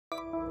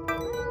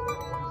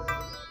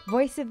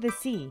Voice of the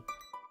Sea,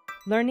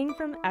 learning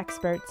from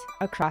experts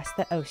across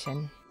the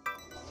ocean.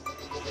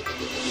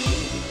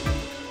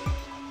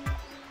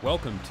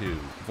 Welcome to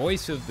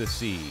Voice of the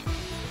Sea.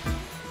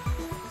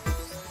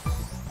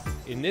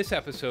 In this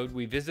episode,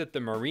 we visit the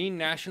Marine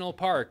National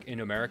Park in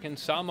American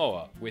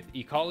Samoa with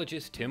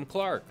ecologist Tim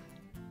Clark.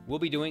 We'll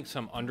be doing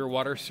some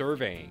underwater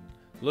surveying,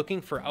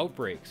 looking for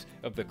outbreaks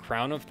of the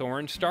crown of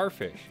thorns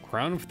starfish.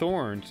 Crown of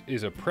thorns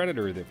is a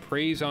predator that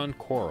preys on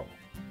coral.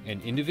 An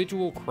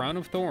individual crown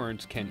of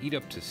thorns can eat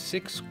up to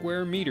 6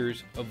 square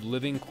meters of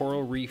living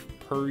coral reef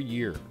per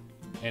year,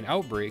 and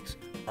outbreaks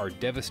are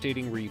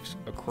devastating reefs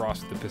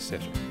across the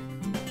Pacific.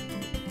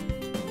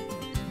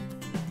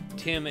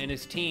 Tim and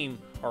his team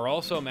are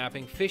also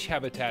mapping fish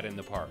habitat in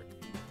the park,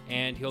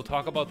 and he'll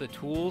talk about the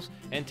tools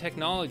and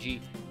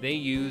technology they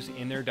use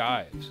in their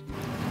dives.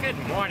 Good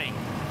morning.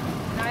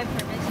 I have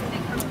permission to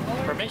come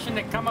aboard. Permission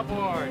to come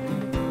aboard.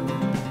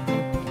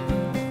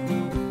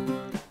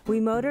 We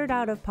motored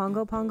out of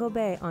Pongo Pongo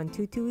Bay on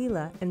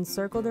Tutuila and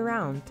circled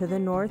around to the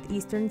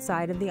northeastern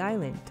side of the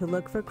island to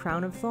look for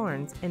crown of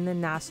thorns in the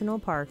National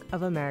Park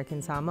of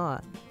American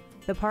Samoa.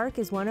 The park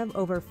is one of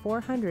over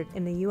 400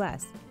 in the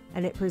U.S.,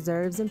 and it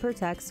preserves and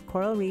protects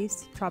coral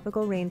reefs,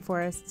 tropical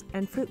rainforests,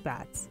 and fruit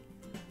bats.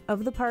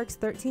 Of the park's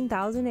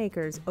 13,000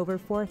 acres, over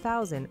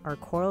 4,000 are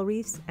coral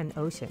reefs and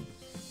ocean.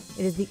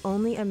 It is the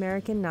only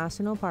American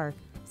national park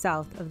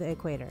south of the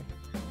equator.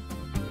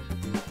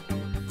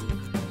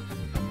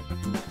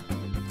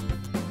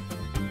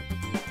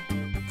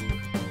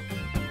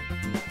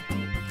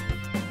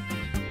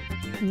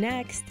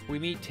 Next, we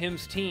meet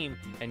Tim's team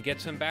and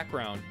get some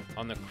background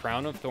on the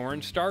crown of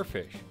thorns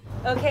starfish.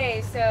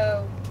 Okay,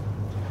 so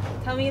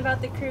tell me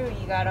about the crew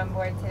you got on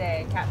board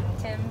today, Captain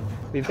Tim.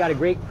 We've got a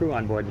great crew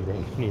on board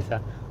today,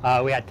 Nisa.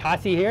 We got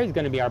Tassi here. He's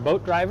going to be our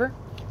boat driver.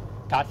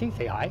 Tassi,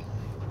 say hi.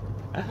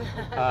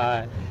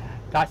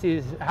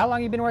 Tassi, how long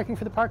have you been working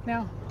for the park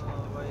now?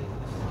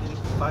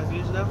 5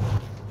 years now.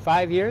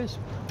 5 years.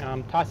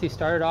 Tassi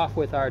started off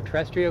with our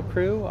terrestrial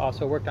crew,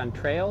 also worked on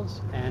trails,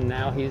 and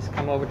now he's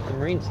come over to the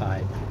marine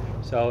side.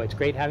 So it's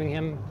great having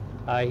him.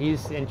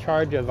 He's in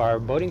charge of our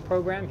boating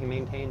program. He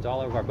maintains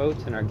all of our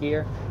boats and our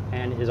gear,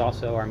 and is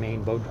also our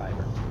main boat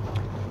driver.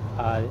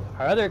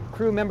 Our other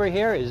crew member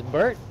here is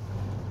Bert.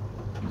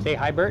 Say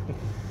hi, Bert.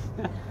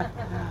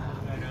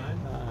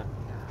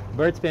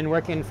 Bert's been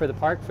working for the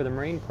park for the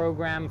marine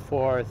program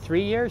for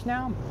 3 years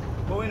now.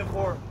 Going to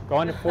 4.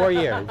 Going to 4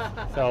 years,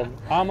 so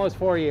almost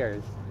 4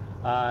 years.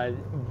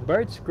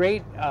 Bert's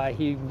great.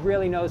 He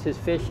really knows his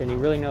fish and he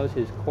really knows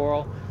his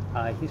coral.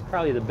 He's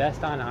probably the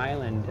best on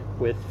island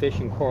with fish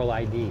and coral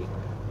ID.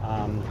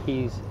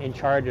 He's in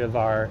charge of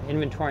our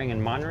inventorying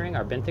and monitoring,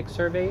 our benthic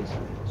surveys.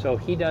 So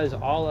he does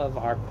all of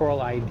our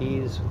coral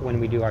IDs when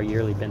we do our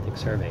yearly benthic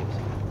surveys.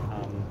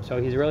 So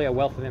he's really a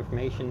wealth of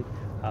information,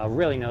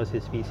 really knows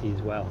his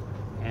species well.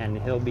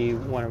 And he'll be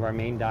one of our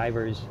main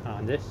divers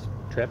on this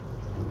trip.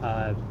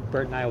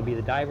 Bert and I will be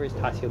the divers,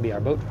 Tassi will be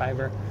our boat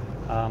driver.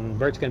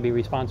 Bert's going to be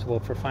responsible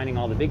for finding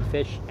all the big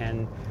fish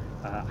and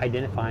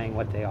identifying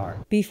what they are.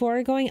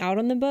 before going out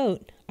on the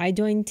boat, I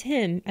joined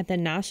Tim at the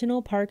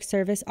National Park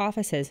Service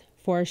offices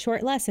for a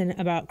short lesson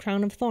about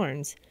crown of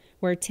thorns,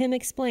 where Tim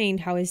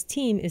explained how his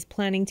team is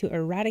planning to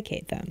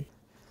eradicate them.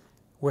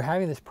 We're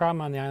having this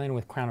problem on the island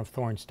with crown of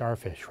thorns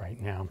starfish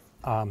right now.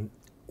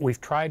 We've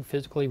tried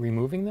physically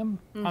removing them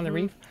on the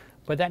reef,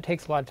 but that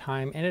takes a lot of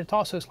time, and it's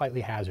also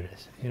slightly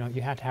hazardous. You know,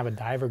 you have to have a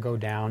diver go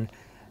down,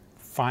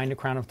 find a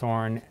crown of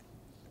thorn,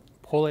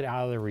 pull it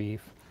out of the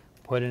reef,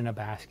 put it in a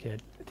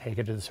basket, take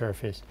it to the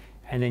surface,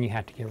 and then you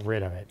have to get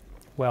rid of it.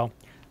 Well,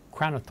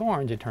 crown of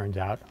thorns, it turns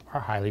out, are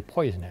highly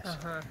poisonous.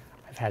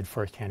 I've had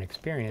firsthand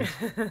experience.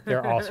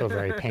 They're also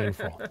very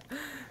painful.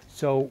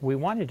 So we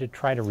wanted to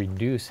try to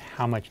reduce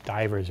how much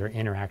divers are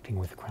interacting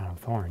with the crown of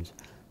thorns.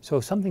 So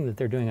something that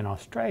they're doing in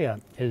Australia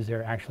is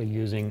they're actually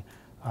using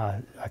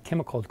a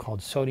chemical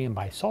called sodium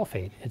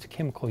bisulfate. It's a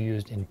chemical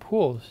used in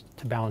pools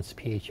to balance the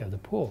pH of the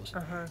pools.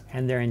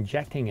 And they're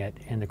injecting it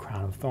in the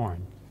crown of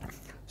thorn.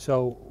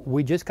 So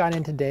we just got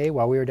in today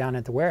while we were down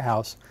at the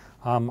warehouse,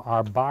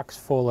 our box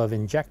full of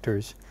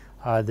injectors.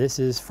 This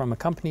is from a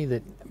company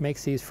that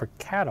makes these for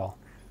cattle.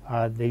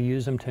 They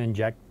use them to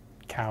inject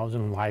cows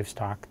and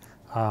livestock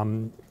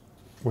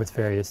with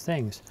various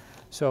things.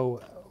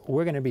 So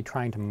we're going to be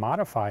trying to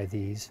modify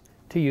these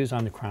to use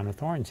on the crown of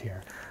thorns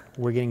here.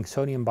 We're getting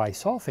sodium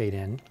bisulfate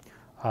in,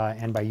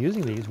 and by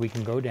using these we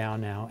can go down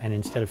now, and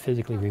instead of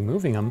physically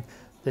removing them,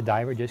 the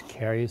diver just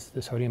carries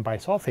the sodium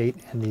bisulfate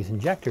and these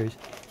injectors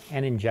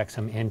and injects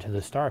them into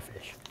the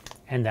starfish,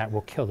 and that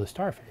will kill the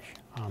starfish.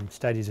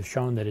 Studies have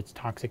shown that it's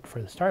toxic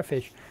for the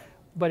starfish,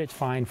 but it's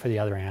fine for the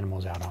other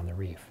animals out on the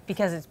reef.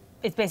 Because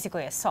it's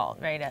basically a salt,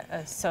 right?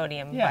 A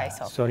sodium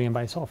bisulfate. Sodium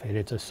bisulfate.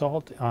 It's a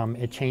salt.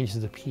 It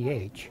changes the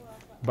pH,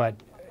 but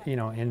you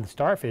know, in the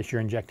starfish,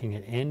 you're injecting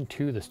it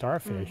into the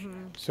starfish,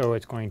 so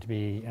it's going to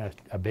be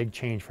a big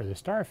change for the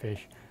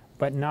starfish,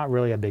 but not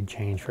really a big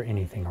change for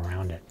anything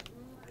around it.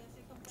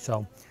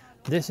 So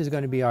this is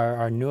going to be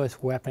our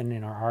newest weapon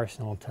in our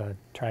arsenal to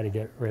try to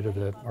get rid of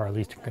or at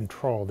least to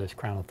control this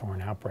crown of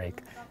thorn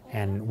outbreak.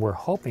 And we're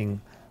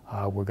hoping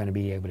we're going to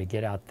be able to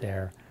get out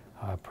there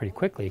pretty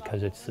quickly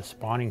because it's the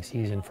spawning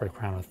season for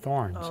crown of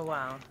thorns. Oh,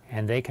 wow.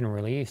 And they can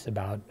release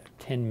about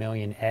 10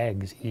 million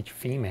eggs, each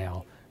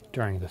female,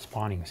 during the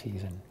spawning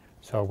season.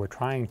 So we're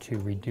trying to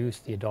reduce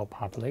the adult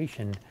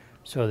population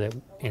so that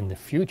in the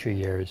future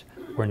years,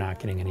 we're not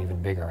getting an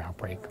even bigger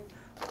outbreak.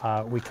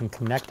 We can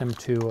connect them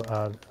to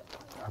a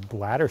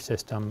bladder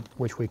system,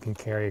 which we can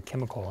carry a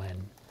chemical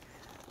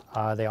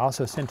in. They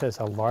also sent us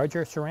a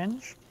larger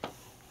syringe.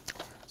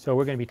 So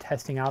we're going to be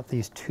testing out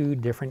these 2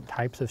 different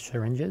types of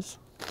syringes.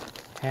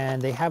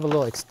 And they have a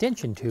little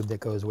extension tube that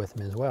goes with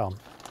them as well.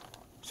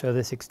 So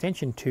this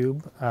extension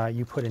tube,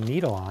 you put a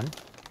needle on,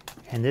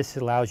 and this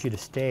allows you to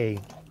stay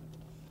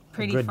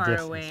Pretty far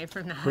away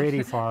from that.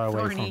 Pretty far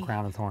away from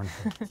crown of thorn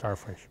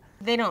starfish.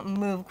 They don't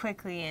move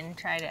quickly and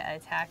try to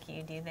attack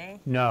you, do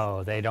they?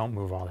 No, they don't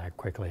move all that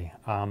quickly.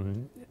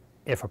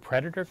 If a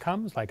predator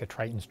comes, like a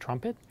Triton's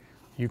trumpet,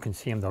 you can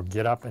see them, they'll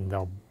get up and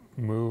they'll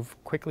move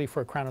quickly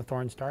for a crown of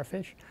thorn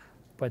starfish,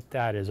 but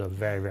that is a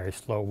very, very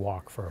slow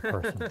walk for a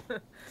person.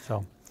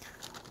 So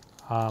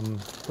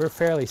we're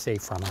fairly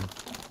safe from them.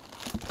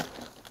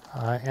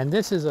 And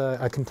this is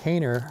a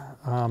container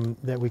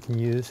that we can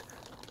use.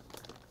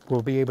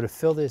 We'll be able to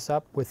fill this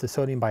up with the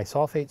sodium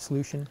bisulfate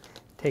solution,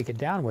 take it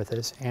down with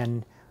us,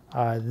 and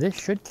this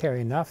should carry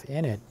enough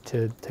in it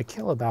to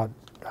kill about,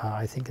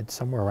 I think it's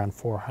somewhere around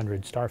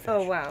 400 starfish.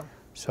 Oh, wow.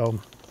 So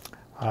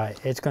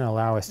it's going to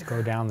allow us to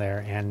go down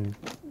there and,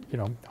 you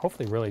know,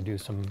 hopefully really do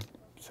some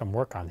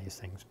work on these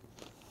things.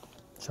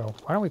 So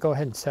why don't we go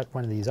ahead and set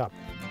one of these up.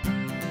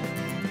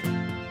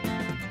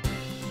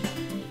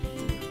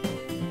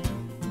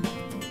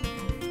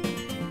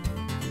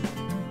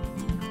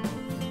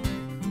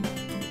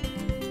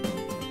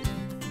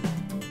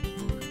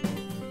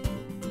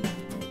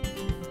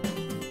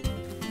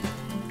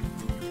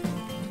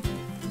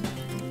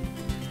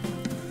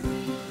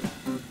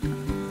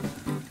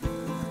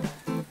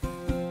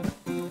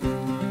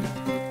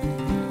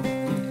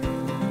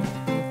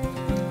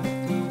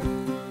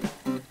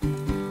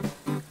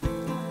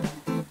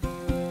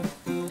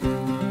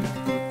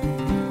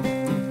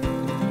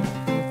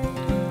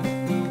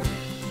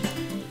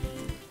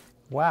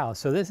 Wow,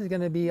 so this is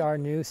going to be our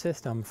new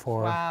system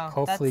for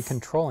hopefully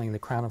controlling the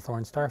crown of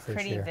thorn starfish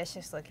pretty here.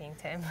 Vicious looking,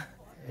 Tim.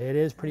 It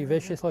is pretty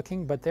vicious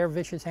looking, but they're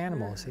vicious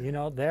animals. You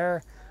know,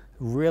 they're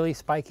really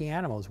spiky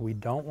animals. We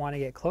don't want to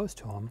get close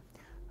to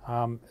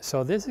them.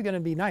 So this is going to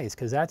be nice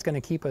because that's going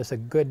to keep us a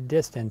good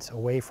distance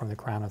away from the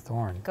crown of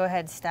thorn. Go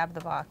ahead, stab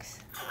the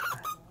box.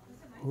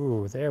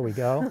 Ooh, there we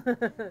go.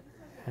 And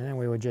then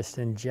we would just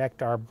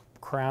inject our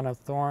crown of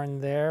thorn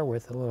there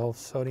with a little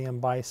sodium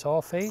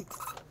bisulfate.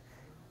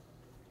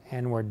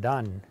 And we're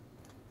done.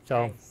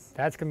 So nice.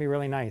 That's going to be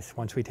really nice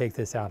once we take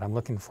this out. I'm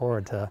looking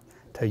forward to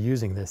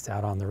using this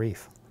out on the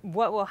reef.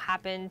 What will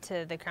happen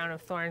to the crown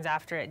of thorns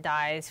after it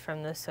dies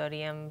from the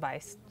sodium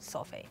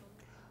bisulfate?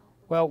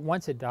 Well,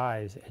 once it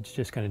dies, it's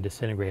just going to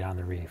disintegrate on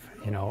the reef.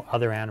 You know,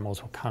 other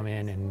animals will come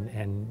in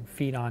and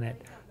feed on it.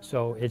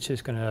 So it's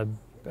just going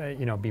to,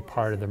 you know, be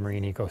part of the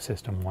marine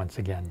ecosystem once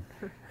again.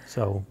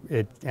 So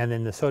and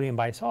then the sodium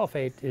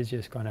bisulfate is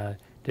just going to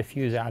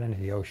diffuse out into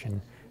the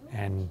ocean,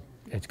 and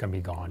it's going to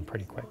be gone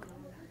pretty quick.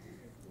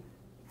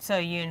 So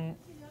you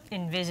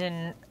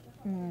envision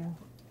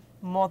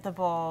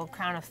multiple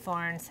crown of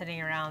thorns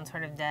sitting around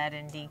sort of dead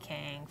and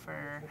decaying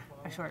for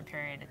a short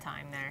period of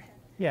time there?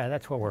 Yeah,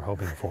 that's what we're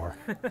hoping for.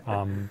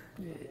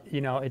 You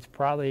know, it's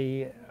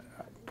probably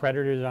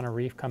predators on a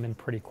reef come in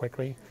pretty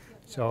quickly.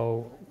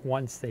 So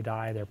once they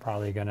die, they're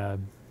probably going to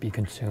be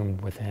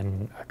consumed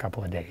within a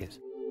couple of days.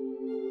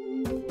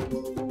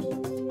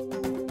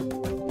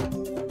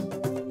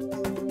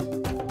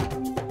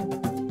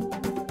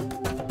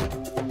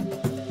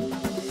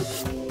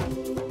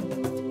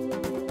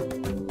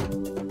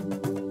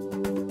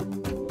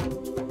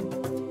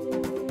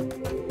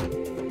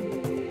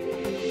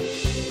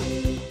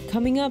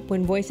 Coming up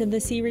when Voice of the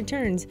Sea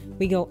returns,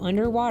 we go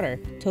underwater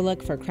to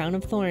look for crown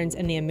of thorns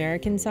in the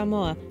American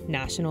Samoa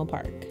National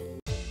Park.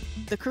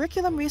 The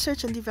Curriculum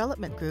Research and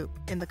Development Group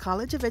in the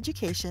College of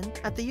Education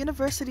at the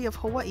University of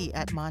Hawaii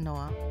at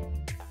Manoa.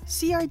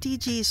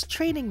 CRDG's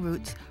training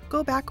roots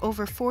go back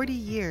over 40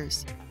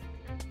 years.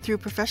 Through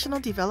professional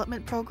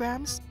development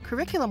programs,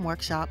 curriculum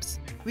workshops,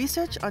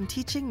 research on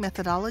teaching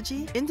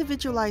methodology,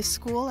 individualized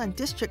school and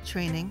district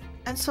training,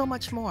 and so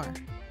much more.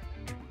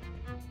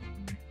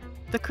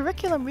 The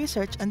Curriculum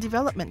Research and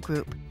Development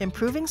Group,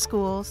 improving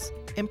schools,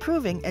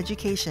 improving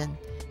education.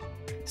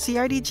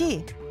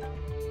 CRDG.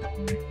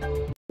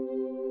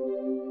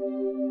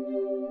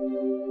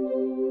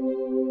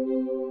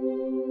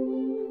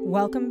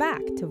 Welcome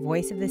back to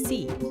Voice of the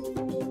Sea.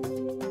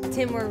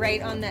 Tim, we're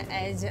right on the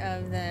edge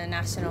of the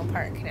national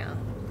park now.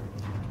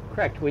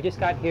 Correct. We just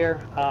got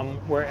here.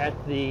 We're at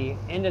the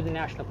end of the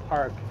national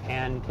park,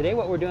 and today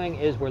what we're doing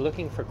is we're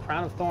looking for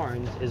crown of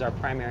thorns is our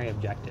primary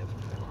objective.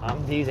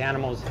 These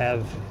animals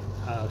have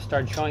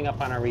started showing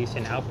up on our reefs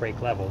in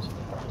outbreak levels.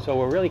 So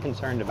we're really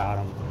concerned about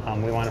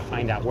them. We want to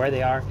find out where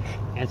they are,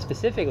 and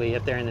specifically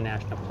if they're in the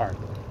national park.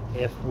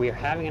 If we're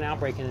having an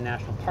outbreak in the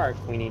national park,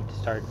 we need to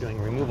start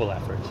doing removal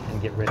efforts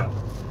and get rid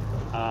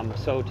of them.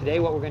 So today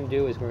what we're going to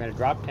do is we're going to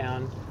drop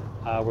down,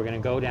 we're going to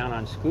go down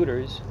on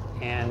scooters,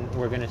 and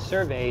we're going to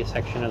survey a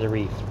section of the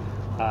reef.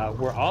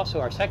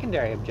 Our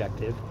secondary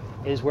objective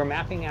is we're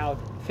mapping out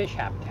fish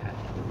habitat.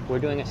 We're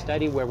doing a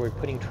study where we're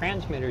putting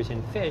transmitters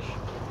in fish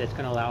that's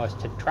going to allow us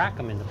to track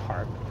them in the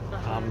park.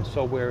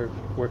 So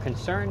we're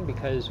concerned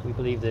because we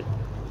believe that,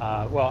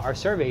 our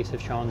surveys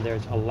have shown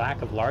there's a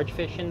lack of large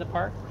fish in the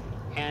park,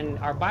 and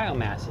our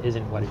biomass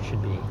isn't what it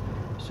should be.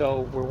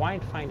 So we're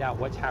wanting to find out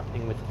what's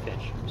happening with the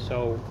fish.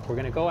 So we're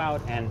going to go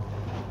out and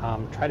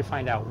try to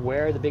find out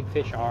where the big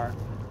fish are,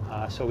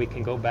 so we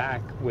can go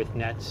back with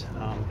nets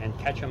and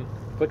catch them,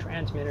 put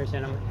transmitters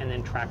in them, and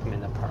then track them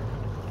in the park.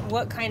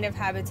 What kind of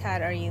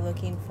habitat are you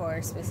looking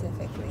for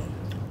specifically?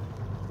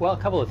 Well, a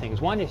couple of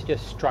things. One is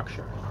just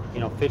structure.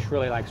 Fish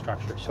really like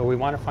structure. So we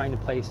want to find a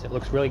place that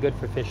looks really good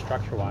for fish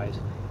structure-wise.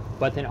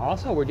 But then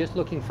also we're just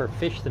looking for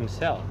fish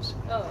themselves.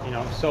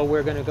 So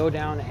we're going to go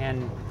down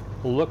and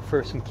look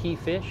for some key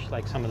fish,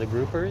 like some of the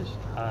groupers,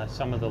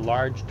 some of the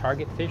large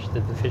target fish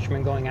that the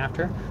fishermen are going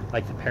after,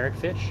 like the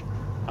parrotfish,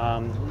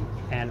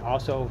 and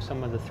also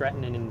some of the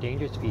threatened and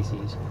endangered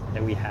species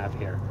that we have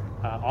here.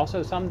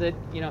 Also some that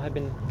have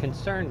been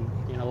concerned,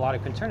 a lot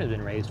of concern has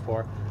been raised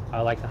for,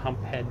 like the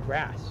humphead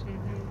wrasse.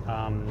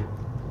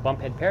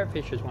 Bumphead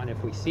parrotfish is one,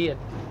 if we see it,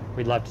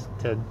 we'd love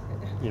to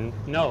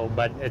know,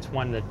 but it's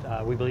one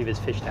that we believe is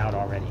fished out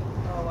already.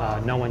 Oh, wow.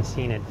 No one's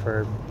seen it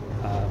for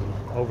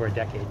over a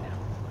decade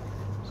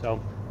now.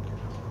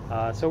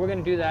 So we're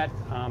going to do that,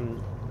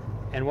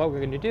 and what we're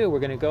going to do,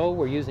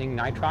 we're using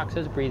nitrox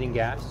as breathing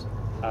gas.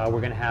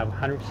 We're going to have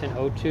 100%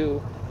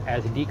 O2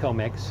 as a deco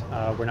mix.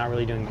 We're not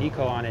really doing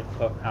deco on it,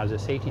 but as a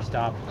safety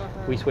stop,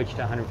 we switch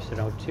to 100%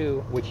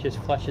 O2, which just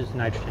flushes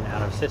nitrogen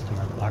out of the system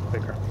a lot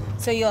quicker.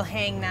 So you'll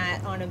hang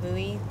that on a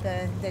buoy,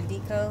 the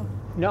deco?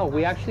 No,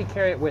 we actually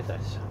carry it with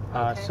us.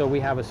 Okay. So we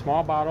have a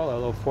small bottle, a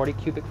little 40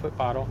 cubic foot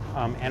bottle,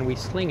 and we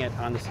sling it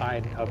on the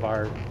side of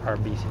our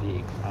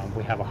BCD.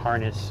 We have a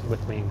harness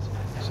with wings,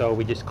 so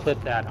we just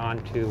clip that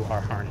onto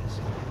our harness.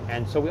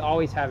 And so we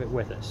always have it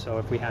with us. So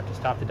if we have to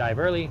stop the dive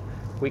early,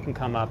 we can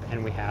come up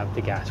and we have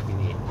the gas we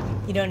need.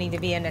 You don't need to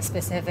be in a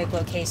specific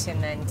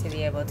location then to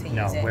be able to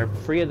use it? No, we're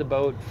free of the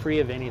boat, free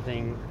of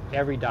anything.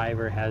 Every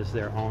diver has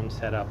their own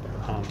setup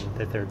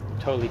that they're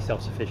totally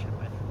self-sufficient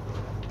with.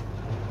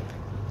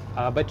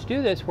 But to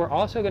do this, we're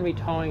also going to be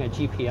towing a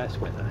GPS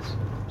with us.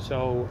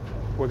 So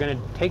we're going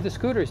to take the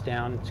scooters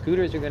down.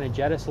 Scooters are going to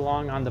jet us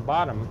along on the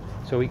bottom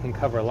so we can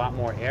cover a lot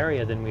more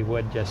area than we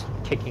would just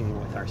kicking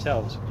with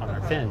ourselves on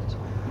our fins.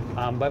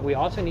 But we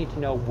also need to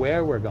know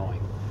where we're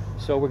going.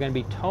 So we're going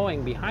to be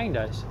towing behind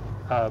us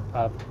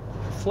a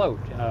float,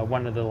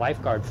 one of the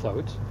lifeguard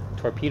floats,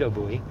 torpedo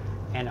buoy,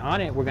 and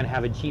on it we're going to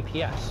have a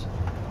GPS.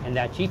 And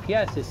that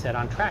GPS is set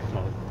on track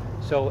mode.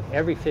 So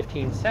every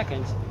 15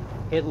 seconds,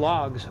 it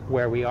logs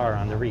where we are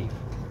on the reef.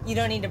 You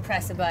don't need to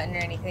press a button or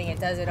anything, it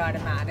does it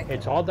automatically.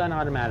 It's all done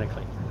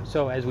automatically.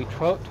 So as we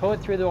tow it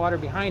through the water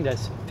behind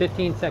us,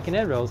 15-second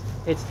intervals,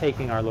 it's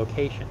taking our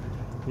location.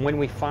 When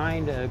we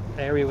find an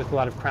area with a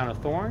lot of crown of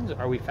thorns,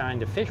 or we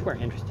find a fish we're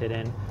interested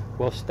in,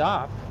 we'll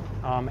stop,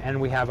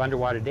 and we have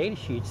underwater data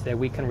sheets that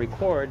we can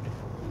record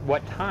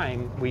what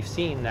time we've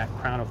seen that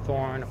crown of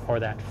thorn or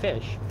that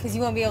fish. Because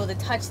you won't be able to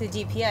touch the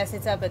GPS,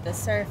 it's up at the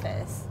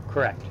surface.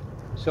 Correct.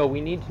 So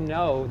we need to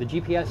know, the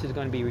GPS is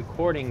going to be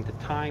recording the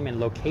time and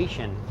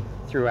location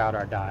throughout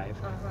our dive,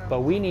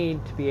 but we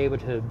need to be able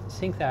to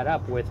sync that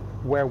up with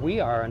where we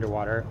are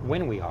underwater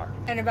when we are.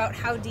 And about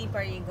how deep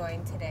are you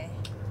going today?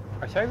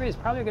 Our survey is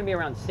probably going to be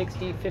around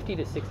 50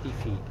 to 60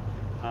 feet.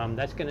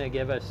 That's going to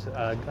give us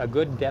a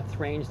good depth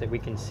range that we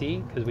can see,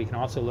 because we can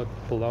also look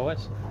below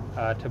us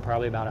to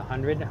probably about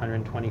 100,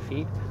 120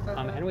 feet.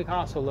 And we can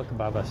also look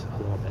above us a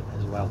little bit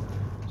as well.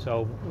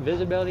 So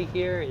visibility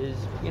here is,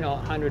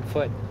 100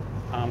 foot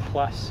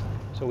plus.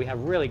 So we have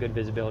really good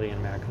visibility in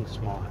American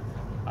Samoa.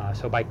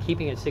 So by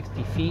keeping it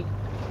 60 feet,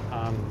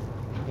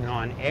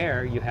 on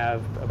air, you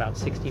have about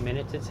 60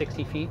 minutes at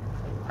 60 feet.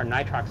 Our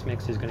nitrox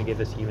mix is going to give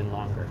us even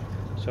longer.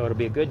 So it'll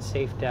be a good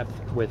safe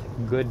depth with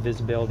good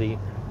visibility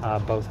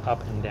both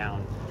up and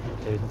down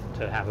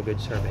to have a good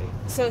survey.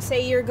 So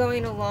say you're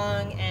going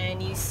along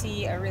and you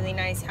see a really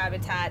nice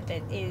habitat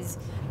that is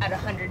at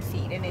 100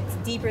 feet and it's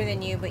deeper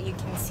than you, but you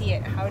can see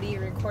it. How do you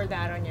record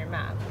that on your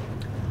map?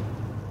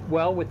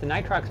 Well, with the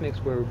nitrox mix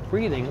we're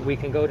breathing, we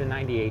can go to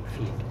 98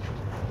 feet.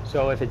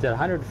 So if it's at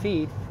 100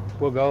 feet,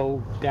 we'll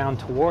go down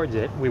towards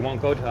it. We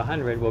won't go to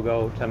 100, we'll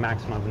go to a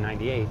maximum of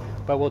 98.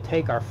 But we'll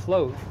take our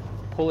float,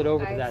 pull it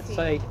over to that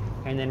site,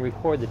 and then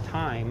record the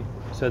time,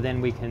 so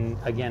then we can,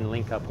 again,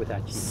 link up with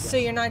that GPS. So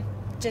you're not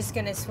just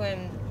going to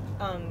swim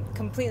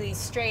completely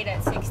straight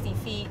at 60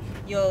 feet.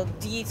 You'll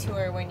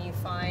detour when you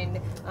find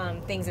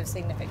things of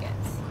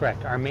significance.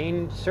 Correct. Our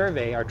main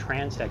survey, our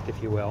transect,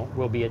 if you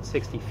will be at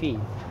 60 feet.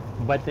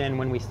 But then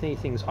when we see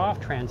things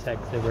off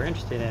transect that we're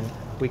interested in,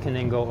 we can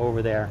then go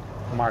over there,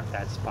 mark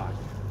that spot.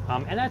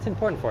 And that's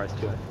important for us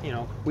too. You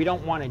know, we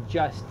don't want to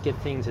just get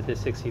things at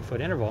this 60-foot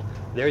interval.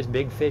 There's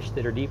big fish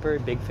that are deeper,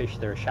 big fish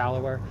that are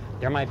shallower.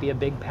 There might be a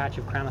big patch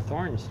of crown of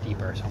thorns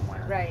deeper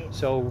somewhere. Right.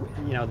 So,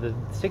 you know, the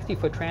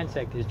 60-foot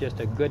transect is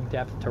just a good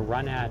depth to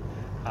run at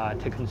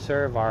to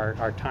conserve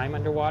our time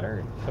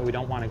underwater. So we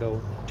don't want to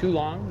go too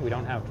long. We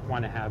don't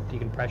want to have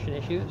decompression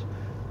issues.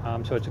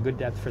 So it's a good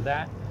depth for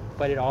that.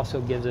 But it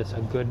also gives us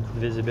a good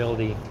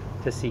visibility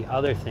to see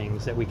other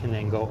things that we can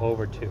then go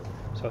over to.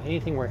 So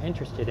anything we're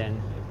interested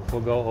in,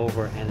 we'll go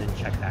over and then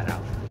check that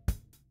out.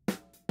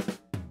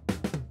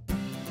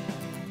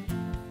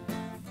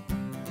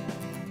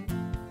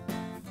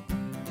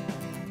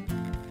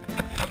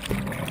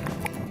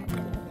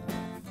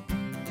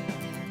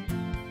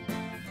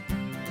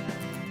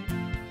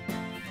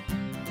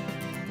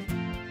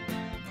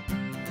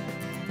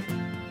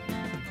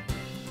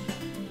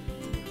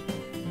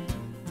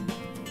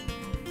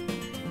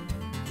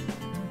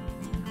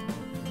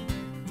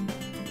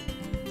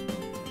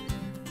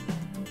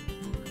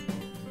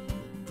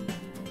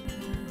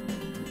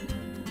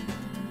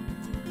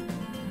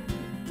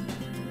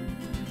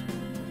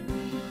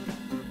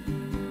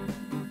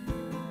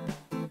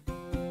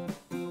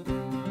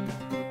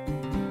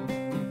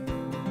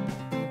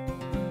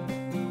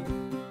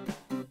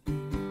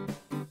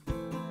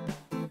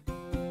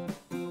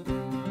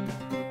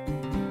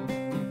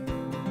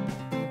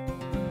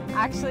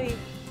 Actually,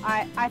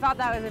 I thought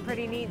that was a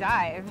pretty neat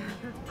dive.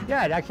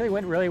 Yeah, it actually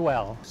went really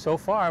well. So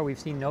far, we've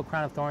seen no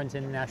crown of thorns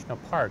in the national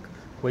park,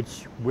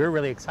 which we're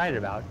really excited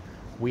about.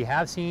 We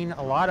have seen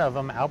a lot of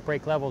them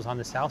outbreak levels on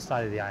the south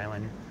side of the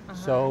island.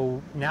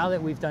 So now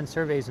that we've done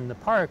surveys in the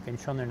park and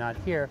shown they're not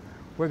here,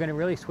 we're going to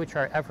really switch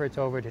our efforts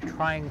over to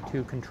trying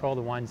to control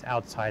the ones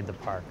outside the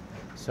park.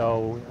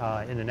 So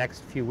in the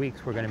next few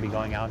weeks, we're going to be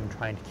going out and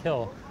trying to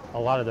kill a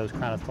lot of those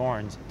crown of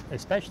thorns,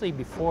 especially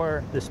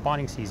before the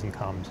spawning season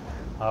comes.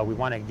 We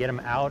want to get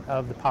them out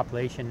of the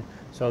population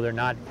so they're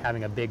not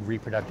having a big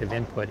reproductive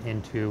input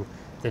into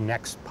the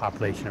next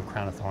population of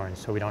crown of thorns,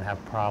 so we don't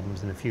have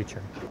problems in the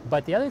future.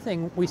 But the other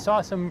thing, we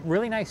saw some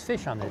really nice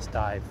fish on this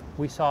dive.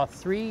 We saw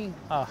 3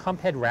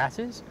 humphead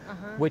wrasses,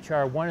 which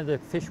are one of the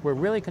fish we're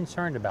really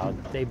concerned about.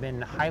 They've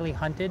been highly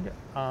hunted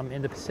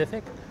in the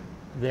Pacific.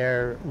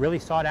 They're really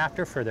sought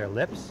after for their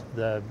lips.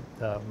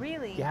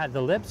 Really? Yeah,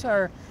 the lips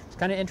are, it's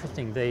kind of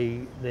interesting.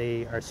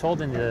 They are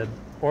sold in the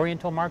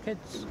Oriental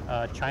markets,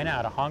 China,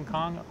 out of Hong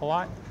Kong a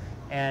lot,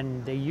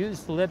 and they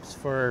use the lips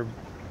for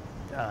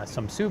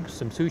some soups,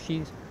 some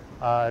sushis,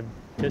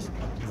 just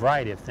a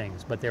variety of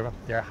things. But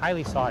they're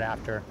highly sought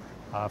after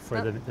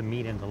for the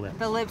meat in the lips.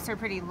 The lips are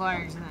pretty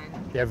large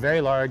then. They're very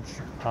large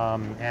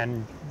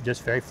and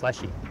just very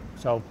fleshy.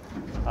 So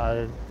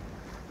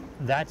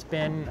that's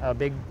been a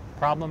big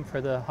problem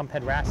for the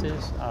humphead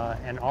wrasses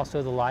and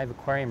also the live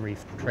aquarium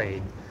reef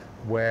trade,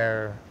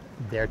 where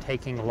they're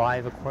taking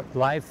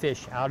live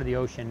fish out of the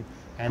ocean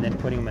and then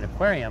putting them in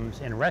aquariums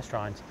in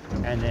restaurants,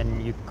 and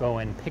then you go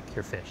and pick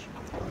your fish.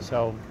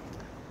 So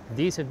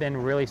these have been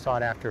really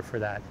sought after for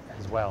that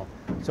as well.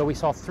 So we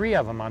saw 3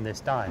 of them on this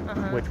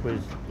dive, which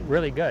was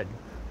really good.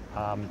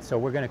 So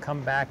we're going to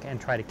come back and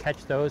try to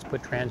catch those,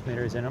 put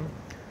transmitters in them.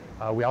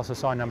 We also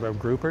saw a number of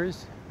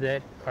groupers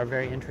that are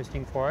very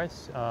interesting for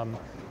us.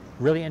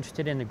 Really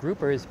interested in the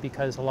groupers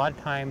because a lot of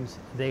times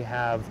they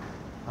have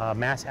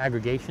mass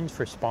aggregations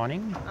for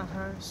spawning.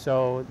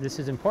 So this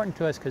is important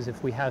to us because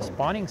if we have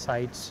spawning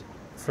sites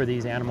for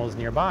these animals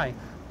nearby,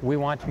 we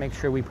want to make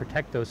sure we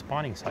protect those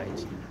spawning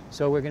sites.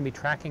 So we're going to be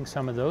tracking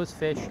some of those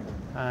fish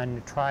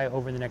and try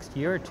over the next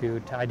year or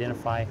 2 to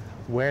identify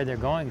where they're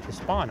going to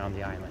spawn on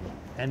the island,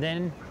 and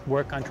then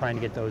work on trying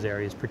to get those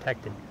areas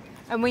protected.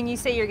 And when you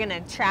say you're going to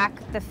track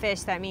the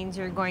fish, that means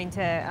you're going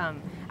to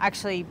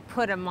actually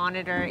put a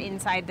monitor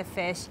inside the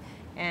fish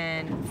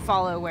and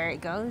follow where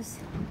it goes?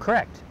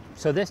 Correct.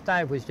 So this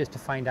dive was just to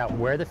find out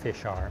where the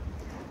fish are.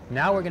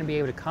 Now we're going to be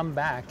able to come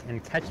back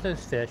and catch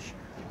those fish.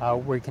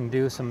 We can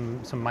do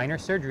some minor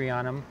surgery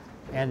on them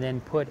and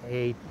then put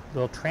a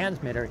little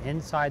transmitter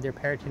inside their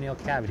peritoneal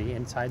cavity,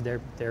 inside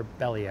their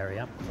belly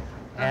area,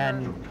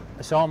 and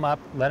sew them up,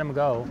 let them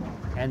go,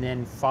 and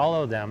then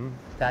follow them.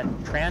 That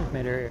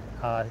transmitter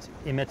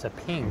emits a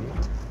ping,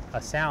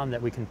 a sound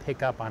that we can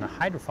pick up on a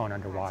hydrophone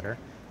underwater,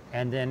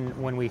 and then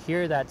when we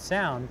hear that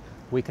sound,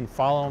 we can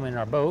follow them in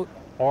our boat,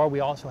 or we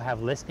also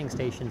have listening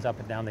stations up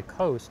and down the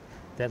coast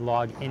that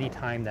log any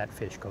time that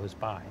fish goes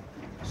by.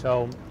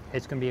 So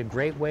it's going to be a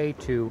great way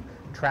to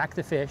track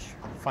the fish,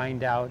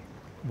 find out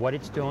what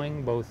it's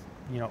doing both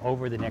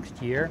over the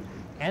next year,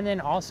 and then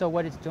also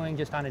what it's doing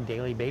just on a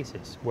daily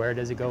basis. Where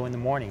does it go in the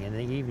morning, in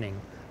the evening?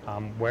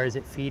 Where is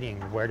it feeding?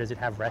 Where does it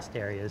have rest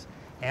areas?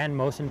 And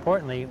most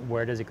importantly,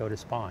 where does it go to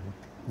spawn?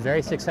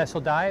 very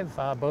successful dive,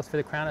 both for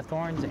the crown of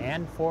thorns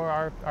and for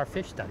our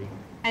fish study.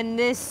 And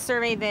this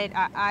survey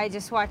that I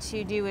just watched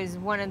you do is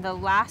one of the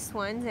last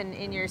ones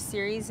in your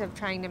series of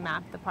trying to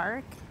map the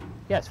park?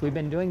 Yes, we've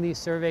been doing these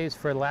surveys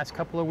for the last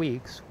couple of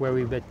weeks where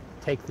we've been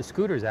take the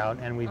scooters out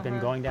and we've been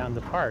going down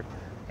the park.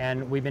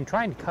 And we've been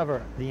trying to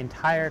cover the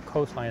entire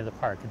coastline of the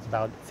park. It's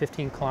about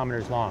 15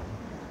 kilometers long.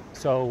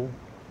 So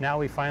now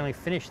we finally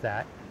finished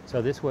that.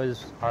 So this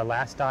was our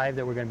last dive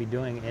that we're going to be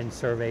doing in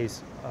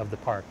surveys of the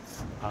park.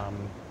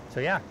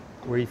 So yeah,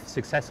 we've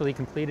successfully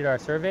completed our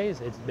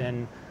surveys. It's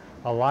been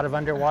a lot of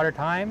underwater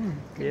time.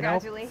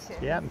 Congratulations.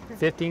 You know, yeah,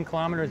 15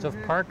 kilometers of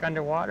park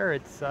underwater.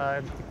 It's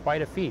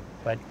quite a feat,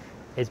 but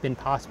it's been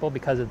possible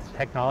because of the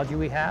technology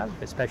we have,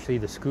 especially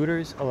the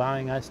scooters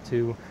allowing us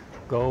to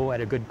go at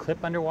a good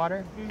clip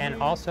underwater,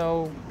 and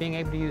also being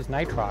able to use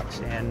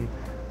nitrox and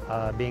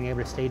being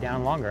able to stay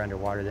down longer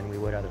underwater than we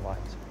would otherwise.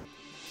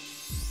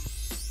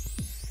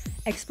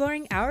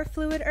 Exploring Our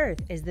Fluid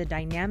Earth is the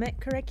dynamic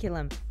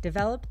curriculum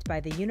developed by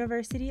the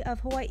University of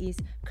Hawaii's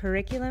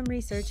Curriculum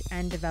Research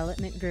and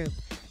Development Group.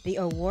 The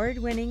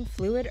award-winning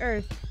Fluid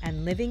Earth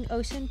and Living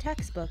Ocean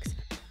textbooks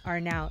are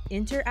now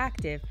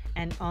interactive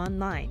and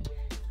online.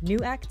 New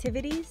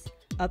activities,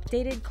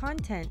 updated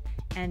content,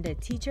 and a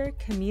teacher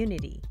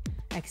community.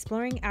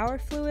 Exploring Our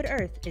Fluid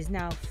Earth is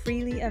now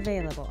freely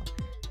available.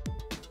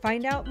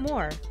 Find out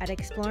more at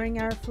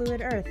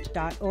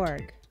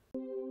exploringourfluidearth.org.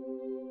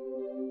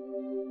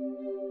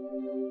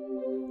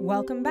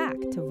 Welcome back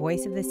to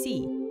Voice of the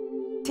Sea.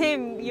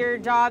 Tim, your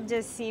job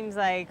just seems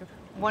like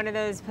one of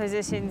those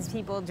positions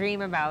people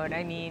dream about.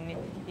 I mean,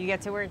 you get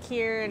to work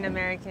here in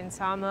American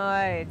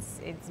Samoa.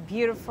 It's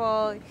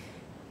beautiful.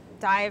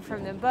 Dive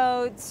from the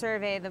boat,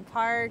 survey the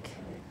park.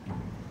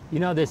 You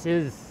know, this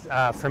is,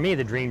 for me,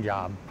 the dream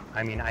job.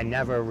 I mean, I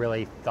never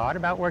really thought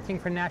about working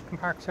for National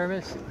Park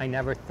Service. I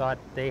never thought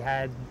they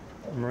had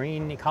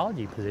marine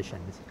ecology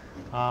positions.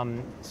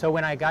 So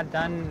when I got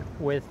done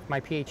with my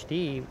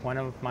PhD, one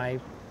of my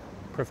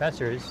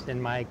professors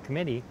in my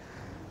committee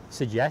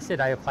suggested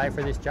I apply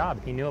for this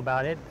job. He knew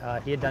about it.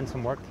 He had done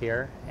some work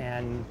here,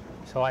 and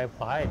so I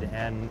applied,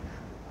 and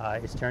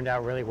it's turned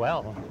out really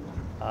well.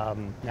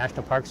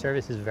 National Park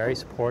Service is very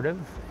supportive,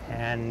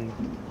 and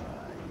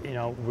you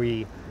know,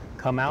 we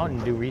come out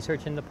and do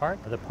research in the park.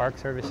 The Park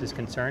Service is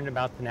concerned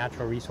about the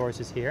natural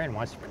resources here and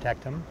wants to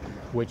protect them,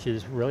 which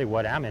is really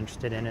what I'm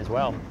interested in as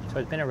well. So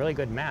it's been a really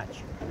good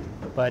match.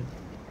 But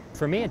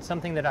for me, it's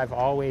something that I've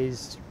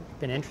always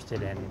been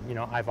interested in. You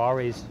know, I've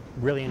always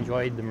really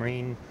enjoyed the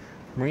marine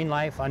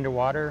life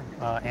underwater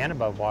and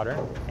above water.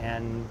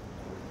 And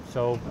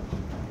so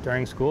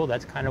during school,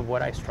 that's kind of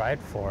what I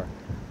strived for,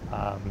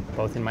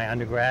 both in my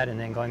undergrad and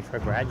then going for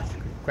a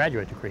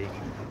graduate degree.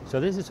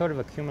 So this is sort of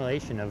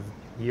accumulation of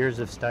years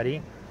of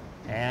study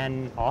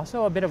and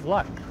also a bit of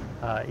luck,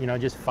 you know,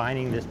 just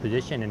finding this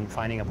position and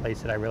finding a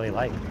place that I really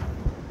like.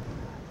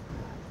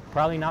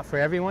 Probably not for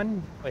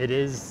everyone. It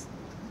is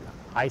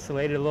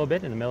isolated a little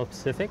bit in the middle of the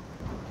Pacific.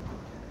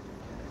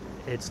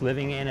 It's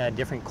living in a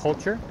different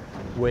culture,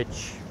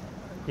 which,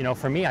 you know,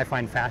 for me, I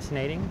find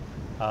fascinating.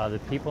 The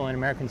people in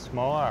American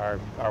Samoa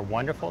are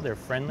wonderful. They're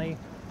friendly.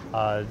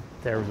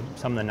 They're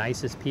some of the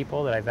nicest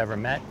people that I've ever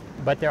met.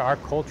 But there are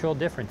cultural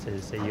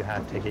differences that you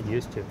have to get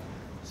used to.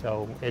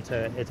 So it's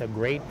a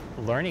great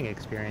learning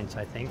experience,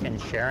 I think,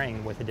 and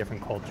sharing with a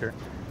different culture.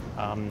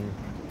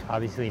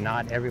 Obviously,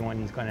 not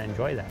everyone's going to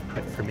enjoy that,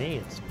 but for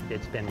me,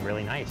 it's been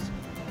really nice.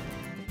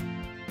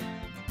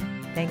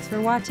 Thanks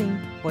for watching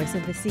Voice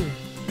of the Sea.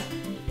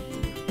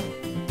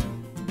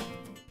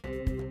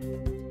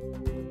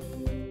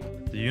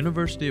 The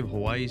University of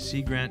Hawaii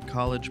Sea Grant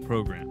College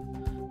Program,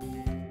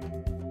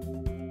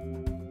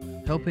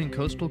 helping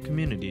coastal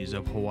communities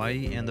of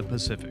Hawaii and the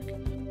Pacific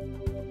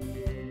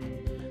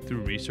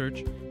through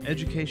research,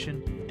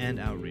 education, and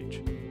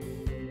outreach.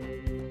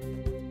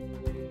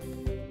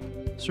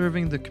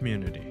 Serving the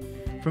community,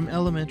 from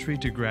elementary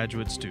to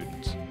graduate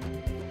students.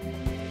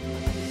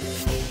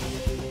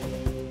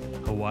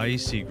 Hawaii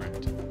Sea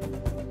Grant.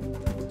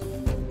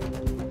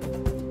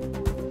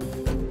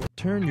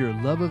 Turn your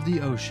love of the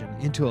ocean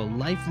into a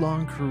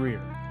lifelong career.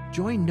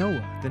 Join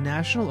NOAA, the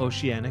National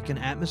Oceanic and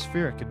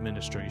Atmospheric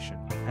Administration,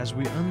 as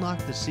we unlock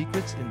the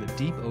secrets in the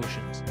deep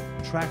oceans,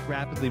 track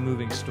rapidly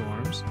moving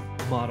storms,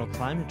 model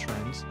climate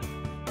trends,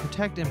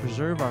 protect and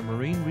preserve our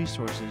marine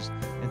resources,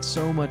 and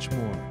so much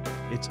more.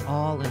 It's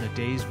all in a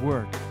day's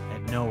work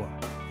at NOAA.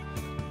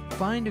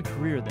 Find a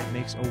career that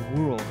makes a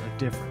world of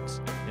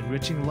difference,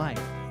 enriching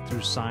life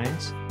through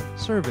science,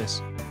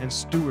 service, and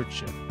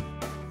stewardship.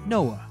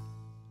 NOAA.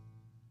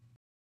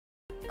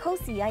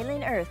 Kosi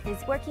Island Earth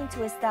is working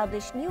to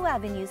establish new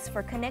avenues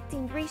for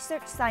connecting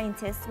research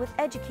scientists with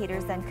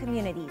educators and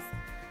communities.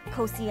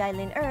 Kosi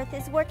Island Earth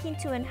is working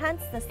to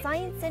enhance the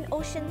science and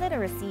ocean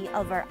literacy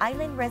of our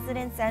island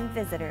residents and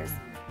visitors.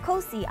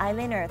 Kosi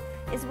Island Earth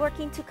is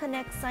working to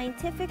connect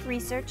scientific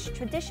research,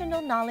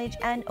 traditional knowledge,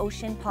 and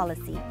ocean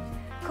policy.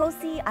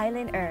 Kosi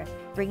Island Earth,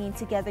 bringing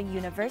together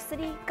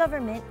university,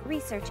 government,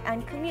 research,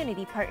 and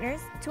community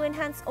partners to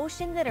enhance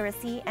ocean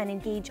literacy and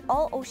engage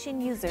all ocean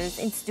users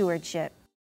in stewardship.